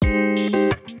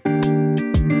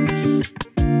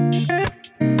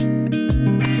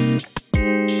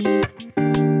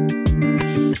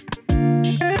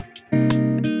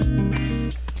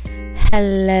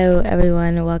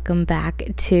everyone. Welcome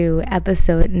back to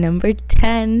episode number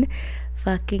 10.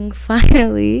 Fucking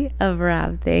finally of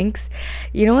Rap Thanks.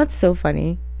 You know what's so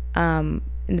funny? In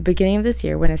the beginning of this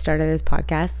year, when I started this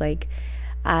podcast,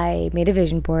 I made a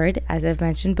vision board, as I've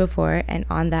mentioned before, and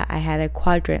on that I had a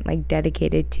quadrant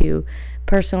dedicated to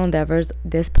personal endeavors,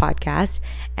 this podcast,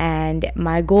 and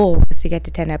my goal was to get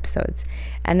to 10 episodes.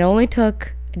 And it only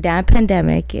took a damn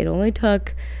pandemic. It only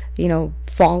took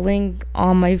falling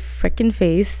on my freaking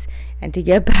face and to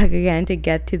get back again to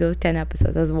get to those 10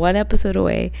 episodes. I was one episode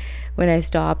away when I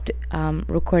stopped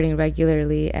recording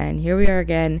regularly, and here we are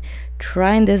again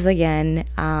trying this again.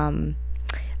 I'm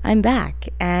back,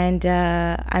 and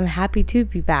I'm happy to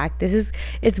be back.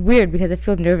 It's weird because I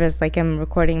feel nervous like I'm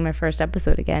recording my first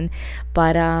episode again,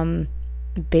 but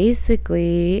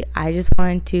basically I just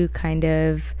wanted to kind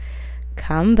of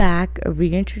come back,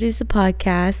 reintroduce the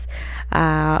podcast.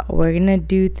 We're gonna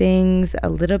do things a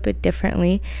little bit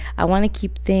differently. I want to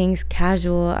keep things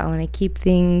casual. I want to keep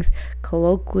things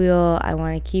colloquial. I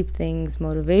want to keep things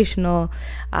motivational.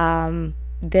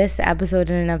 This episode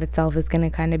in and of itself is gonna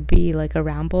kind of be like a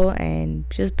ramble, and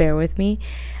just bear with me.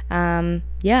 I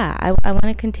want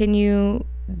to continue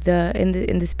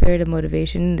in the spirit of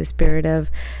motivation, the spirit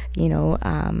of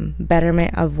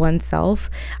betterment of oneself.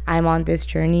 I'm on this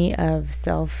journey of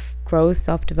self-growth,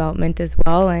 self-development as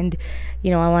well, and I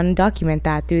want to document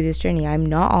that through this journey. I'm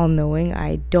not all-knowing.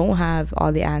 I don't have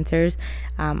all the answers.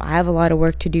 I have a lot of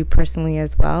work to do personally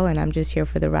as well, and I'm just here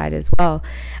for the ride as well.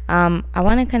 I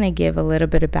want to kind of give a little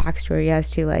bit of backstory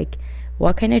as to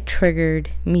what kind of triggered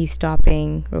me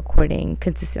stopping recording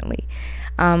consistently.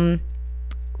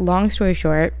 Long story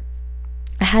short,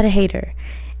 I had a hater,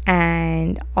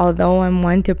 and although I'm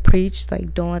one to preach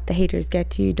don't let the haters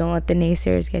get to you, don't let the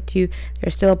naysayers get to you,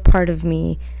 there's still a part of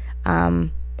me,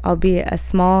 albeit a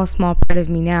small part of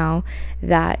me now,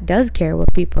 that does care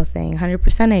what people think.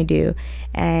 100% I do.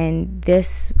 And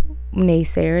this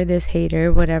naysayer, this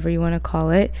hater, whatever you want to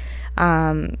call it,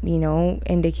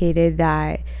 indicated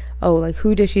that,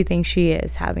 who does she think she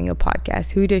is having a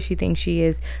podcast? Who does she think she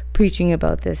is preaching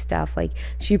about this stuff?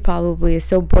 She probably is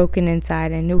so broken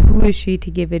inside, and who is she to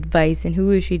give advice, and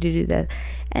who is she to do that?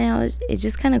 And it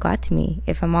just kind of got to me,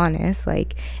 if I'm honest,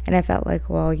 and I felt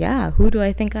who do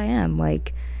I think I am?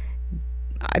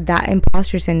 That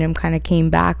imposter syndrome kind of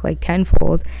came back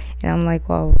tenfold, and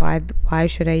I'm why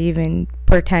should I even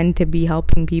pretend to be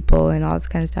helping people and all this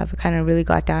kind of stuff? It kind of really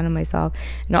got down on myself.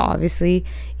 Now obviously,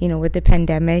 with the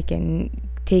pandemic and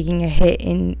taking a hit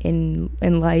in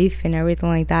life and everything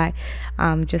like that,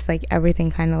 just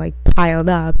everything kind of piled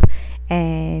up,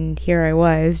 and here I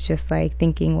was just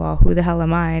thinking, well, who the hell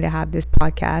am I to have this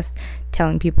podcast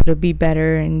telling people to be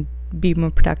better and be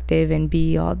more productive and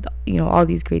be all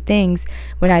these great things,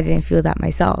 when I didn't feel that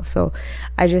myself. So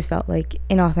I just felt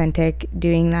inauthentic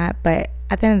doing that. But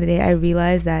at the end of the day, I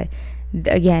realized that,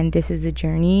 again, this is a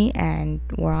journey, and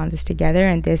we're on this together,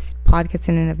 and this podcast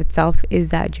in and of itself is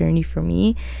that journey for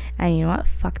me. And you know what,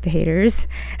 fuck the haters.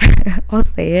 I'll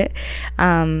say it.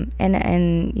 And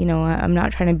I'm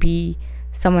not trying to be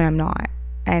someone I'm not,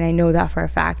 and I know that for a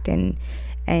fact. And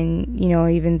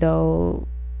even though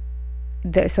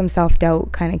some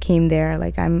self-doubt kind of came there,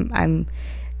 I'm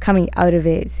coming out of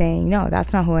it saying, no,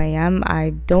 that's not who I am.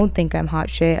 I don't think I'm hot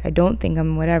shit. I don't think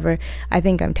I'm whatever. I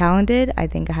think I'm talented. I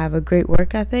think I have a great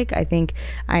work ethic. I think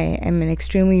I am an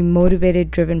extremely motivated,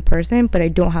 driven person, but I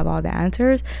don't have all the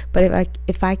answers. But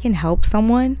if I can help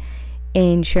someone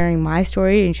in sharing my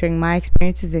story and sharing my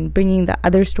experiences and bringing the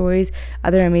other stories,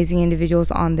 other amazing individuals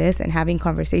on this, and having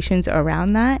conversations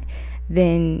around that,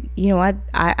 then you know what,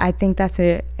 I think that's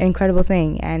an incredible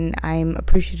thing, and I'm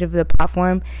appreciative of the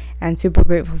platform and super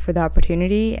grateful for the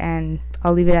opportunity, and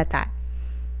I'll leave it at that.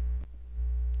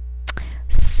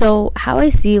 So how I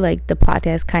see the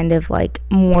podcast kind of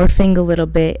morphing a little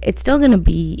bit, it's still going to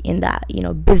be in that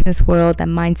business world, that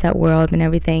mindset world and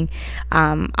everything.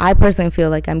 I personally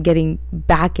feel I'm getting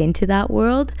back into that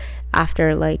world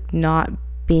after not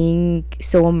being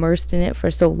so immersed in it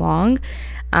for so long.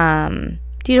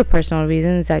 Due to personal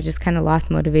reasons, I just kind of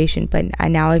lost motivation, but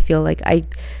now I feel I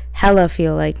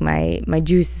feel my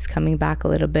juice is coming back a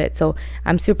little bit. So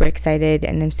I'm super excited,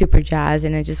 and I'm super jazzed,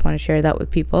 and I just want to share that with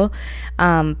people.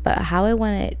 But how I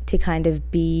want it to kind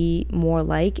of be more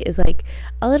is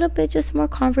a little bit just more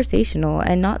conversational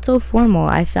and not so formal.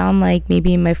 I found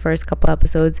maybe in my first couple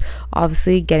episodes,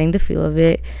 obviously getting the feel of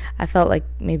it, I felt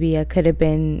maybe I could have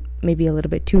been maybe a little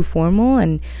bit too formal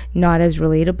and not as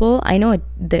relatable. I know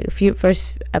the few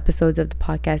first episodes of the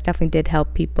podcast definitely did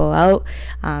help people out.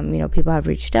 People have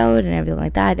reached out and everything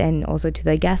like that, and also to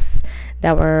the guests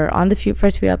that were on the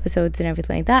first few episodes and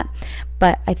everything like that.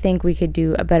 But I think we could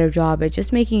do a better job at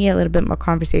just making it a little bit more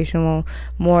conversational,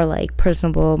 more like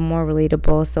personable, more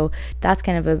relatable. So that's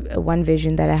kind of a one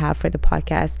vision that I have for the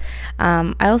podcast.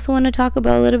 I also want to talk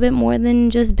about a little bit more than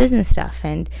just business stuff.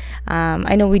 And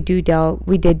I know we did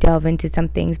delve into some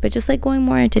things, but just like going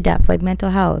more into depth, like mental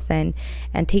health and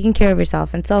taking care of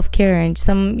yourself and self-care and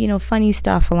some, funny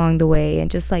stuff along the way,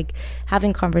 and just like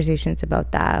having conversations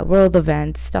about that, world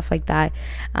events, stuff like that.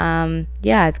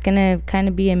 It's gonna kind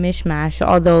of be a mishmash,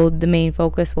 although the main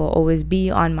focus will always be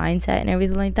on mindset and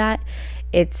everything like that.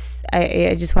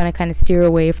 I just want to kind of steer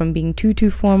away from being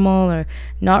too formal or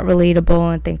not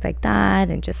relatable and things like that,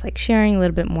 and just like sharing a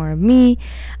little bit more of me,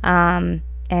 and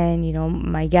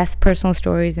my guests' personal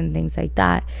stories and things like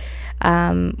that.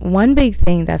 One big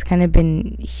thing that's kind of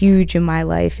been huge in my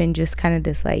life, and just kind of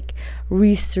this like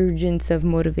resurgence of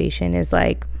motivation, is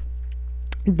like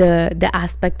the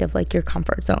aspect of like your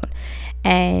comfort zone.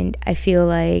 And I feel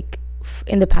like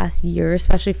in the past year,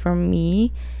 especially for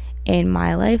me in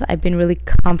my life, I've been really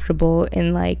comfortable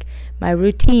in like my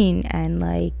routine and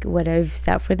like what I've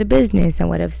set for the business and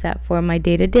what I've set for my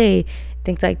day-to-day,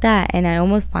 things like that. And I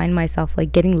almost find myself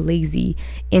like getting lazy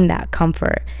in that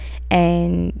comfort.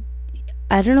 And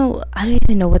I don't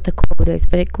even know what the quote is,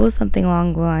 but it goes something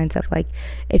along the lines of like,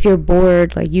 if you're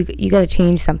bored, like you gotta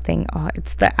change something. I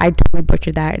totally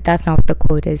butchered that. That's not what the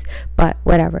quote is, but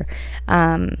whatever.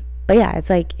 But yeah, it's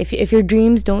like if your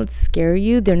dreams don't scare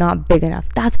you, they're not big enough.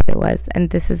 That's what it was. And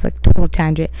this is like total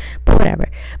tangent, but whatever.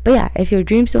 But yeah, if your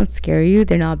dreams don't scare you,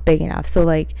 they're not big enough. So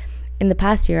like in the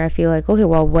past year, I feel like, okay,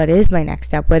 well, what is my next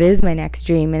step? What is my next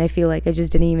dream? And I feel like I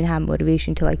just didn't even have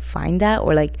motivation to like find that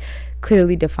or like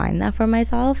clearly define that for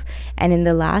myself. And in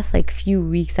the last like few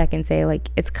weeks, I can say like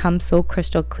it's come so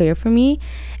crystal clear for me.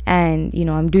 And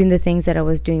I'm doing the things that I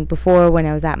was doing before when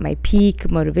I was at my peak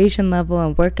motivation level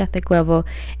and work ethic level,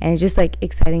 and it's just like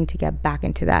exciting to get back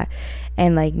into that.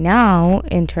 And like now,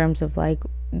 in terms of like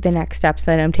the next steps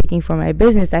that I'm taking for my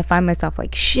business, I find myself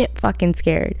like shit fucking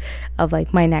scared of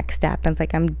like my next step. And it's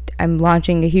like I'm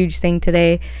launching a huge thing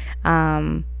today.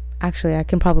 Actually, I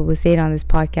can probably say it on this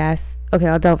podcast. Okay,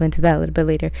 I'll delve into that a little bit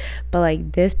later. But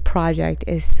like this project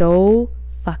is so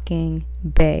fucking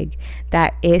big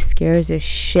that it scares the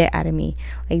shit out of me.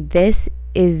 Like this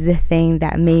is the thing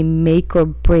that may make or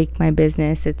break my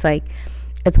business. It's like,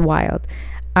 it's wild.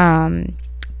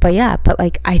 But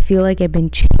like I feel like I've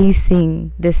been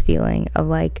chasing this feeling of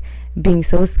like being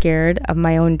so scared of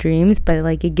my own dreams, but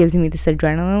like it gives me this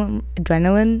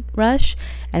adrenaline rush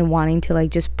and wanting to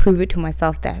like just prove it to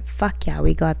myself that fuck yeah,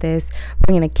 we got this,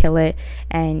 we're gonna kill it,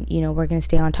 and we're gonna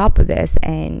stay on top of this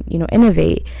and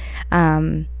innovate.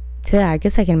 So yeah, I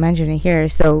guess I can mention it here.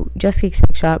 So Just Cakes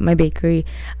Bake Shop, my bakery,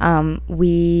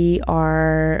 we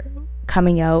are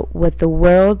coming out with the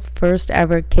world's first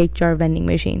ever cake jar vending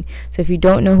machine. So if you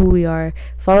don't know who we are,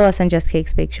 follow us on Just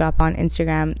Cakes Bake Shop on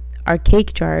Instagram. Our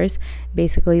cake jars,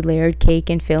 basically layered cake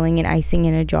and filling and icing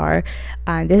in a jar.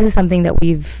 This is something that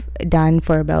we've done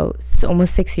for about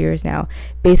almost 6 years now.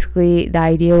 Basically, the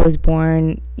idea was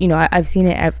born, I've seen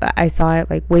it, I saw it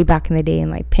like way back in the day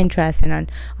in like Pinterest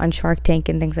and on Shark Tank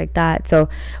and things like that. So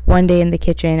one day in the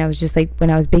kitchen, I was just like, when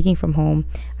I was baking from home,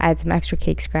 I had some extra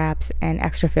cake scraps and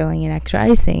extra filling and extra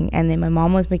icing. And then my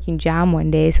mom was making jam one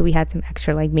day, so we had some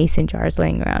extra like mason jars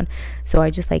laying around. So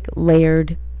I just like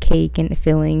layered cake and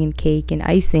filling and cake and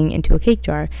icing into a cake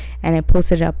jar, and I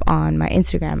posted it up on my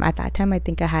Instagram. At that time, I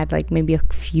think I had like maybe a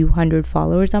few hundred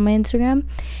followers on my Instagram,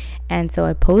 and so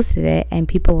I posted it, and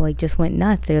people like just went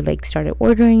nuts. They like started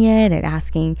ordering it and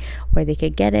asking where they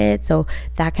could get it. So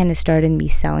that kind of started me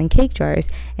selling cake jars,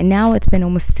 and now it's been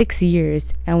almost 6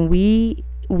 years, and we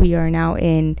are now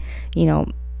in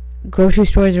grocery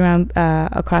stores around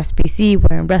across BC.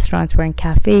 We're in restaurants, we're in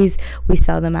cafes, we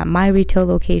sell them at my retail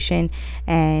location,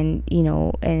 and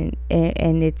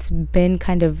and it's been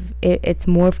kind of it's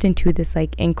morphed into this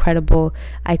like incredible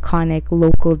iconic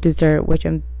local dessert, which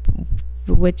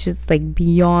is like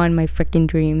beyond my freaking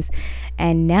dreams.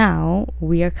 And now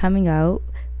we are coming out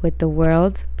with the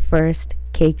world's first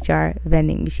cake jar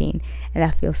vending machine, and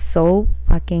that feels so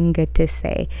fucking good to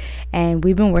say. And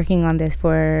we've been working on this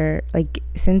for like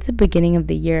since the beginning of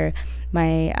the year.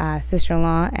 My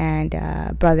sister-in-law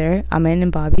and brother Amin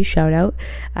and Bobby, shout out,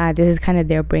 this is kind of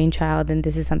their brainchild, and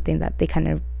this is something that they kind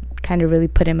of really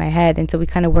put in my head, and so we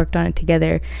kind of worked on it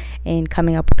together in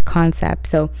coming up with the concept.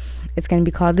 So it's going to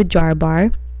be called the Jar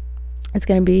Bar. It's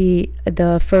going to be,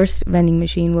 the first vending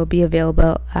machine will be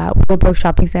available at Willowbrook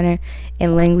Shopping Center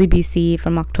in Langley, BC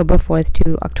from October 4th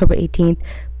to October 18th.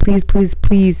 Please, please,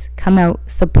 please come out,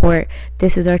 support.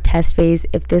 This is our test phase.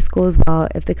 If this goes well,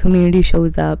 if the community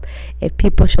shows up, if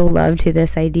people show love to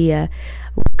this idea,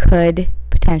 we could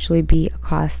potentially be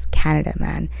across Canada,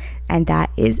 man. And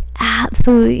that is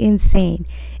absolutely insane.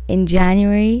 In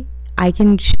January, I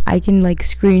can like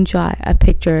screenshot a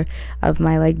picture of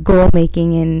my like goal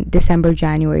making in December,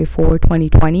 January for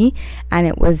 2020, and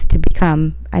it was to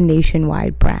become a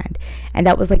nationwide brand. And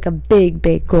that was like a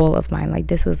big goal of mine. Like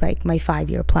this was like my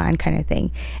 5-year plan kind of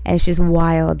thing. And it's just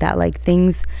wild that like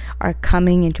things are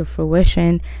coming into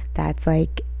fruition. That's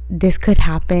like, this could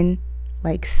happen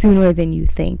like sooner than you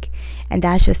think. And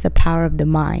that's just the power of the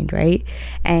mind, right?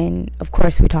 And of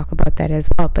course we talk about that as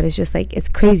well, but it's just like, it's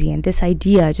crazy. And this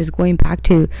idea, just going back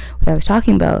to what I was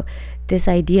talking about, this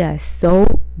idea is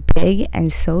so big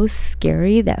and so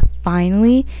scary that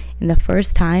finally, in the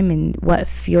first time in what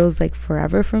feels like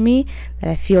forever for me, that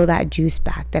I feel that juice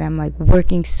back, that I'm like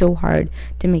working so hard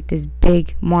to make this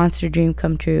big monster dream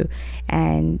come true.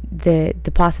 And the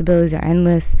possibilities are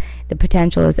endless, the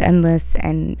potential is endless,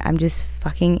 and I'm just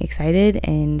fucking excited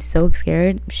and so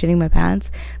scared, shitting my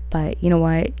pants. But you know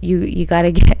what, you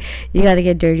gotta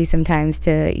get dirty sometimes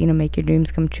to, you know, make your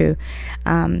dreams come true.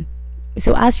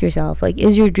 So ask yourself, like,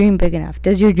 is your dream big enough?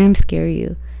 Does your dream scare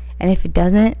you? And if it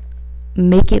doesn't,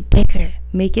 make it bigger.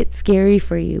 Make it scary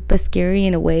for you, but scary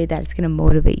in a way that's going to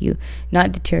motivate you,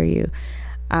 not deter you.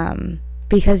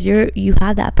 Because you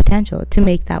have that potential to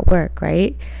make that work,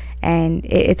 right? And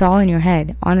it's all in your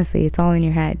head. Honestly, it's all in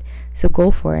your head. So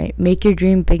go for it. Make your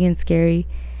dream big and scary,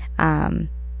 and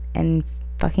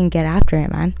fucking get after it,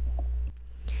 man.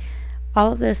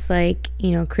 All of this, like,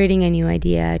 you know, creating a new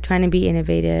idea, trying to be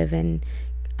innovative, and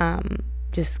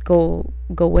just go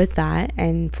with that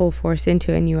and full force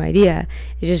into a new idea.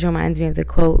 It just reminds me of the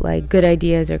quote, like, good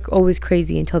ideas are always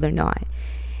crazy until they're not.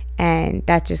 And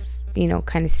that just, you know,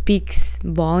 kind of speaks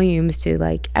volumes to,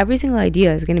 like, every single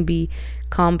idea is going to be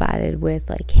combated with,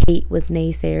 like, hate, with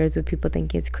naysayers, with people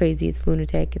thinking it's crazy, it's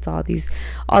lunatic, it's all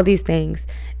these things,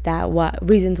 that what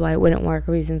reasons why it wouldn't work,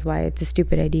 reasons why it's a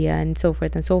stupid idea, and so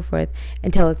forth,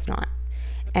 until it's not.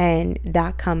 And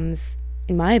that comes,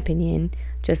 in my opinion,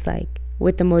 just like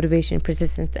with the motivation,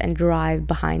 persistence, and drive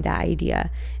behind that idea.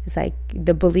 It's like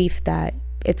the belief that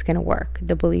it's going to work,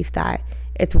 the belief that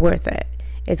it's worth it.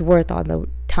 It's worth all the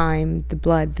time, the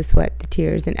blood, the sweat, the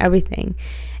tears, and everything.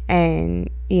 And,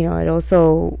 you know, it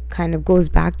also kind of goes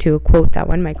back to a quote that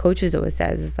one of my coaches always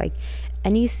says. It's like,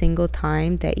 any single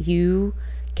time that you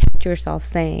catch yourself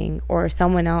saying, or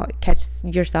someone else catch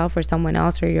yourself or someone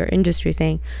else or your industry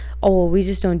saying, oh, well, we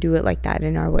just don't do it like that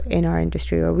in our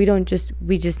industry, or we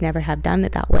just never have done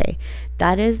it that way,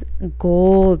 that is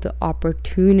gold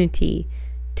opportunity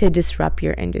to disrupt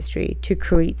your industry, to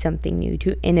create something new,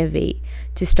 to innovate,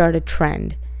 to start a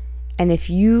trend. And if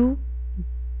you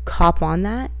hop on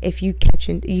that, if you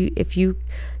kind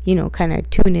of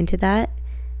tune into that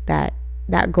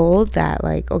goal, that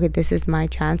like, okay, this is my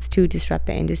chance to disrupt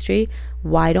the industry.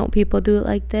 Why don't people do it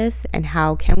like this? And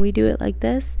how can we do it like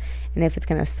this? And if it's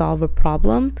going to solve a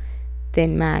problem,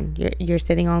 then man, you're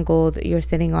sitting on gold. You're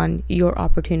sitting on your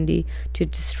opportunity to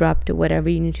disrupt whatever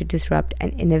you need to disrupt,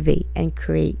 and innovate and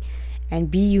create and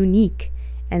be unique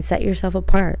and set yourself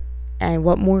apart. And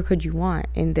what more could you want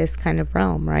in this kind of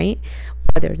realm, right?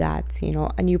 Whether that's, you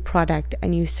know, a new product, a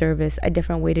new service, a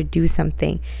different way to do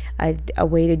something, a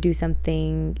way to do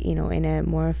something, you know, in a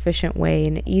more efficient way,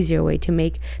 in an easier way, to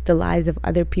make the lives of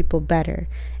other people better.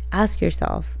 Ask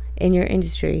yourself, in your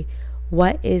industry,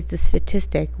 what is the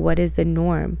statistic? What is the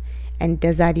norm? And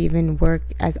does that even work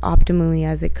as optimally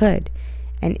as it could?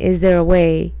 And is there a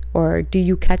way, or do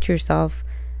you catch yourself,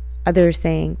 others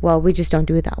saying, well, we just don't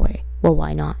do it that way? Well,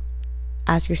 why not?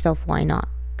 Ask yourself, why not?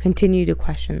 Continue to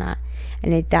question that.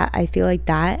 And I feel like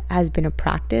that has been a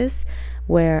practice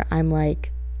where I've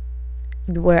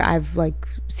like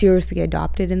seriously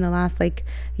adopted in the last like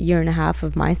year and a half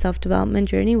of my self-development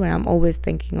journey, where I'm always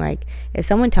thinking, like, if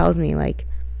someone tells me like,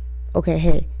 okay,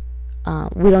 hey,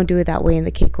 we don't do it that way in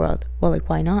the cake world. Well, like,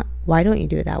 why not? Why don't you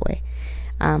do it that way?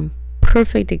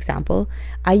 Perfect example.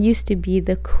 I used to be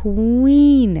the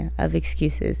queen of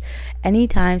excuses.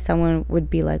 Anytime someone would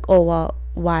be like, oh, well,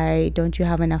 why don't you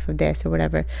have enough of this or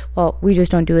whatever? Well, we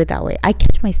just don't do it that way. I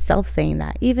catch myself saying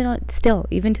that, even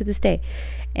to this day.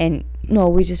 And no,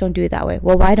 we just don't do it that way.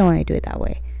 Well, why don't I do it that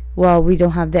way? Well, we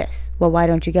don't have this. Well, why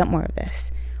don't you get more of this?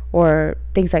 Or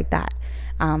things like that.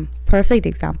 Perfect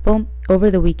example. Over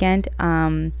the weekend,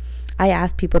 I I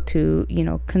asked people to,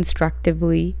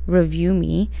 constructively review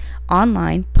me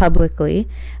online publicly.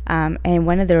 And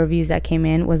one of the reviews that came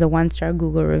in was a 1-star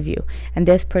Google review. And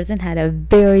this person had a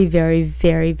very, very,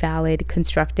 very valid,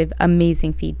 constructive,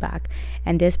 amazing feedback.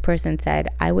 And this person said,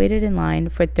 I waited in line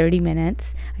for 30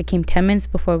 minutes. I came 10 minutes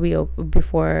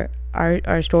before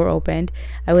our store opened.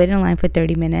 I waited in line for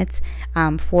 30 minutes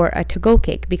for a to-go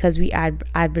cake, because we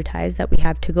advertised that we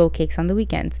have to-go cakes on the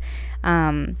weekends.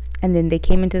 And then they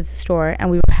came into the store,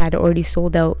 and we had already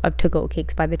sold out of to-go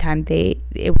cakes by the time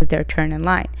it was their turn in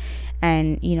line.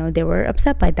 And they were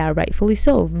upset by that, rightfully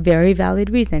so. Very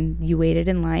valid reason. You waited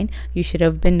in line. You should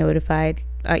have been notified.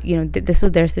 This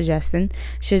was their suggestion.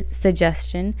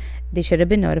 They should have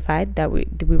been notified that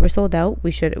we were sold out.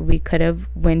 We could have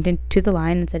went into the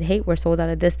line and said, hey, we're sold out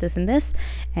of this, this, and this,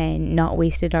 and not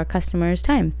wasted our customers'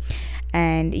 time.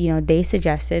 And they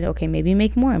suggested, okay, maybe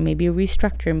make more, maybe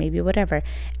restructure, maybe whatever.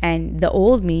 And the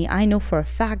old me, I know for a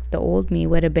fact, the old me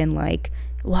would have been like,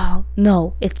 well,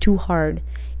 no, it's too hard,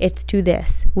 it's too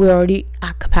this, we're already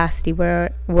at capacity, we're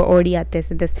already at this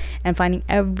and this, and finding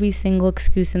every single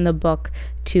excuse in the book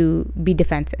to be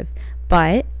defensive.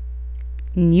 But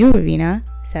New Ravina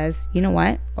says, you know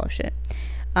what, New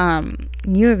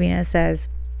Ravina says,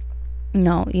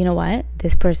 no, you know what,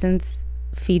 this person's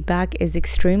feedback is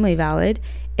extremely valid,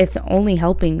 it's only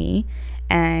helping me.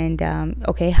 And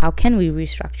okay, how can we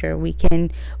restructure?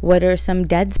 What are some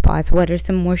dead spots? What are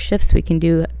some more shifts we can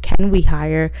do? Can we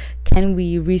hire? Can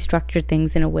we restructure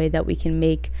things in a way that we can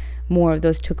make more of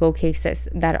those to-go cases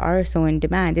that are so in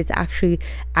demand? It's actually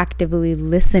actively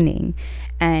listening.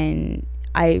 And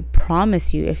I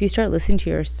promise you, if you start listening to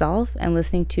yourself and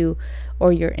listening to,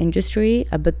 or your industry,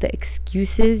 about the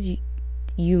excuses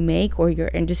you make or your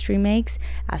industry makes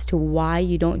as to why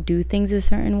you don't do things a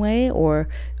certain way, or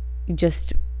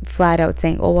just flat out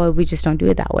saying, oh, well, we just don't do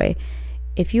it that way.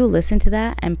 If you listen to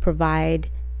that and provide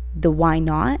the why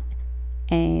not,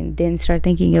 and then start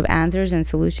thinking of answers and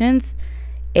solutions,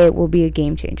 it will be a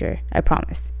game changer, I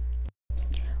promise.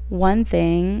 One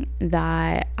thing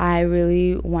that I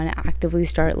really want to actively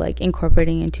start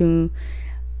incorporating into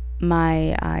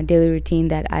my daily routine,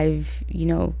 that I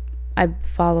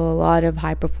follow a lot of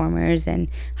high performers and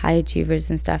high achievers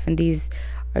and stuff, and these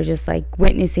are just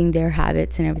witnessing their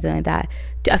habits and everything like that.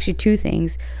 Actually, two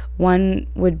things. One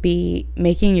would be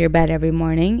making your bed every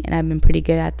morning, and I've been pretty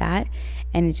good at that,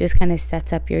 and it just kind of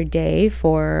sets up your day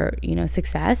for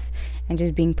success and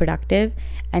just being productive.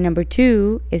 And number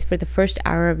two is, for the first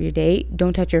hour of your day,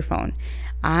 don't touch your phone.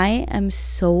 I am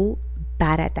so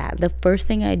bad at that. The first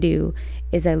thing I do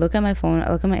is I look at my phone,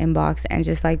 I look at my inbox, and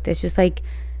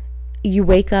you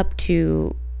wake up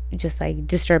to just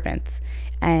disturbance,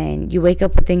 and you wake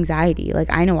up with anxiety.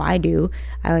 I know I do.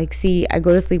 I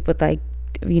go to sleep with 5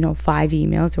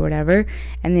 emails or whatever,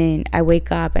 and then I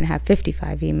wake up and have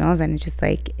 55 emails, and it's just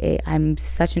I'm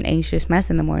such an anxious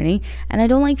mess in the morning, and I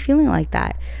don't like feeling like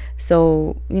that.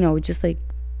 So just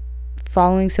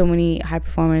following so many high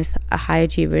performers, high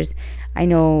achievers, I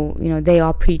know they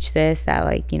all preach this, that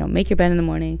make your bed in the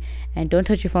morning and don't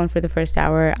touch your phone for the first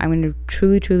hour. I'm going to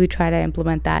truly try to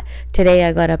implement that. Today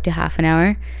I got up to half an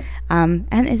hour. And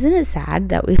isn't it sad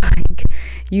that we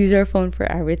use our phone for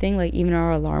everything, even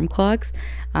our alarm clocks?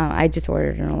 I just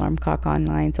ordered an alarm clock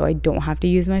online, so I don't have to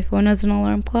use my phone as an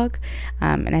alarm clock,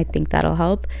 and I think that'll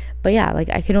help. But yeah,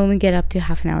 I could only get up to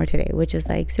half an hour today, which is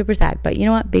super sad. But you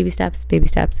know what? Baby steps,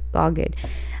 all good.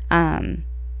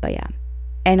 But yeah.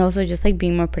 And also just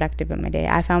being more productive in my day.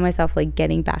 I found myself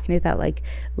getting back into that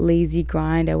lazy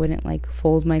grind. I wouldn't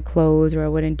fold my clothes, or I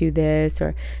wouldn't do this,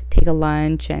 or take a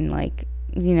lunch, and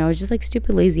just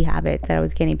stupid lazy habits that I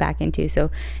was getting back into. So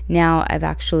now I've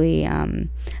actually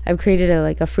I've created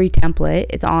a free template.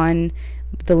 It's on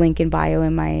the link in bio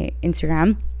in my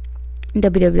Instagram,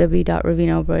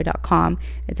 www.ravinaoberoi.com.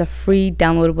 It's a free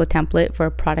downloadable template for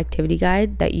a productivity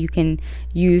guide that you can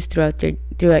use throughout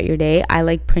your day.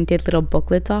 I printed little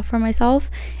booklets off for myself,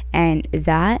 and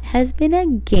that has been a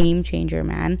game changer,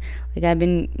 man. I've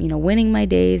been winning my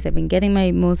days. I've been getting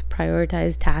my most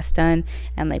prioritized tasks done,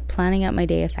 and planning out my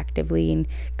day effectively, and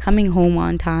coming home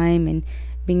on time, and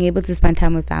being able to spend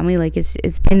time with family.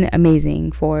 It's been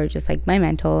amazing for just my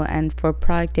mental and for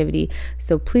productivity.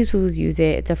 So please use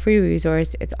it. It's a free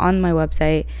resource. It's on my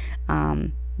website.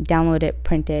 Download it,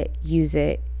 print it, use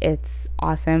it. It's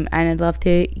awesome, and I'd love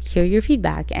to hear your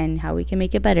feedback and how we can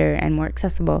make it better and more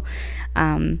accessible.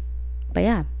 But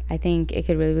yeah, I think it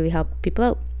could really help people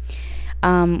out.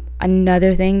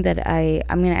 Another thing that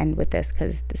I'm going to end with this,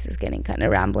 because this is getting kind of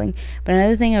rambling, but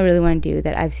another thing I really want to do,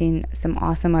 that I've seen some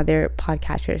awesome other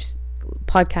podcasters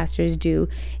podcasters do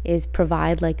is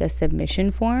provide like a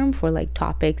submission form for like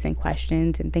topics and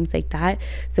questions and things like that,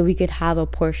 so we could have a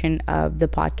portion of the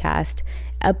podcast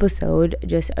episode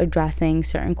just addressing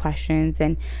certain questions,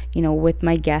 and with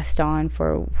my guest on,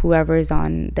 for whoever's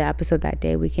on the episode that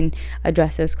day, we can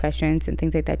address those questions and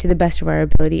things like that to the best of our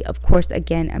ability. Of course,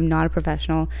 again, I'm not a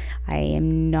professional. I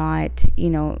am not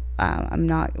I'm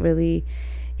not really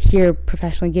here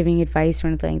professionally giving advice or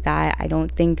anything like that. I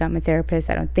don't think I'm a therapist.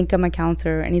 I don't think I'm a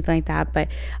counselor or anything like that, but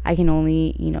I can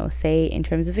only say in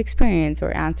terms of experience,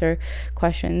 or answer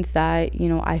questions that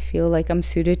I feel like I'm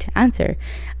suited to answer.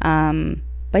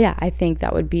 But yeah, I think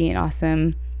that would be an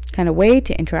awesome kind of way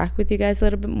to interact with you guys a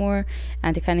little bit more,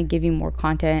 and to kind of give you more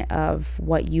content of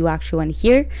what you actually want to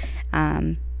hear.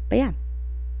 But yeah,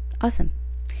 awesome.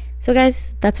 So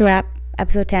guys, that's a wrap.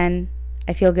 Episode 10.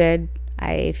 I feel good.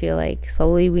 I feel like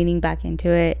slowly weaning back into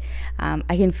it.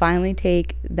 I can finally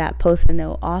take that post-it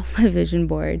note off my vision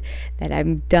board that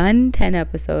I've done 10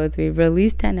 episodes. We've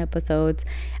released 10 episodes.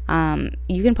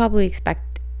 You can probably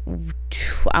expect,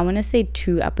 I want to say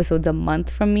 2 episodes a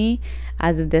month from me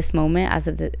as of this moment, as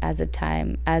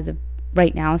of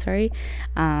right now, sorry.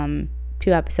 2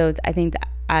 episodes. I think that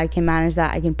I can manage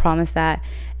that. I can promise that,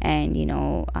 and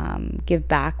give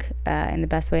back in the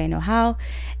best way I know how.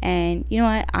 And you know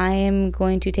what, I am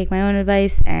going to take my own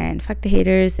advice and fuck the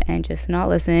haters, and just not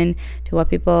listen to what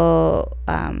people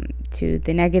to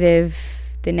the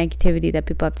negativity that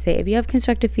people have to say. If you have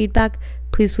constructive feedback,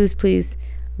 please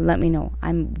let me know.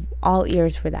 I'm all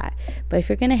ears for that. But if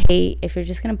you're gonna hate, if you're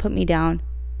just gonna put me down,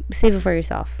 save it for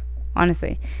yourself.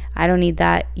 Honestly, I don't need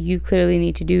that. You clearly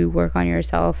need to do work on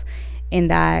yourself, in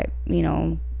that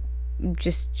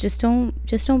just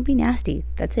don't be nasty.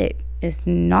 That's it. It's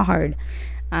not hard.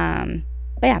 But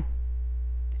yeah,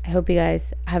 I hope you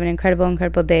guys have an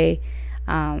incredible day.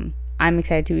 I'm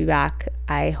excited to be back.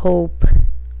 I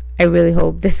really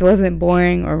hope this wasn't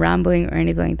boring or rambling or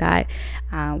anything like that.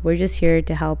 We're just here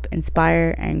to help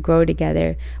inspire and grow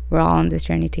together. We're all on this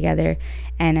journey together,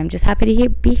 and I'm just happy to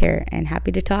be here, and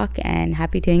happy to talk, and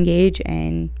happy to engage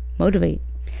and motivate.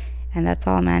 And that's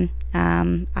all, man.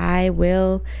 I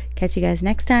will catch you guys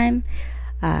next time,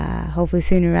 hopefully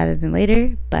sooner rather than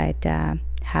later. But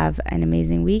have an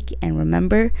amazing week, and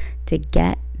remember to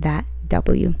get that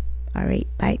W. All right,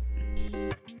 bye.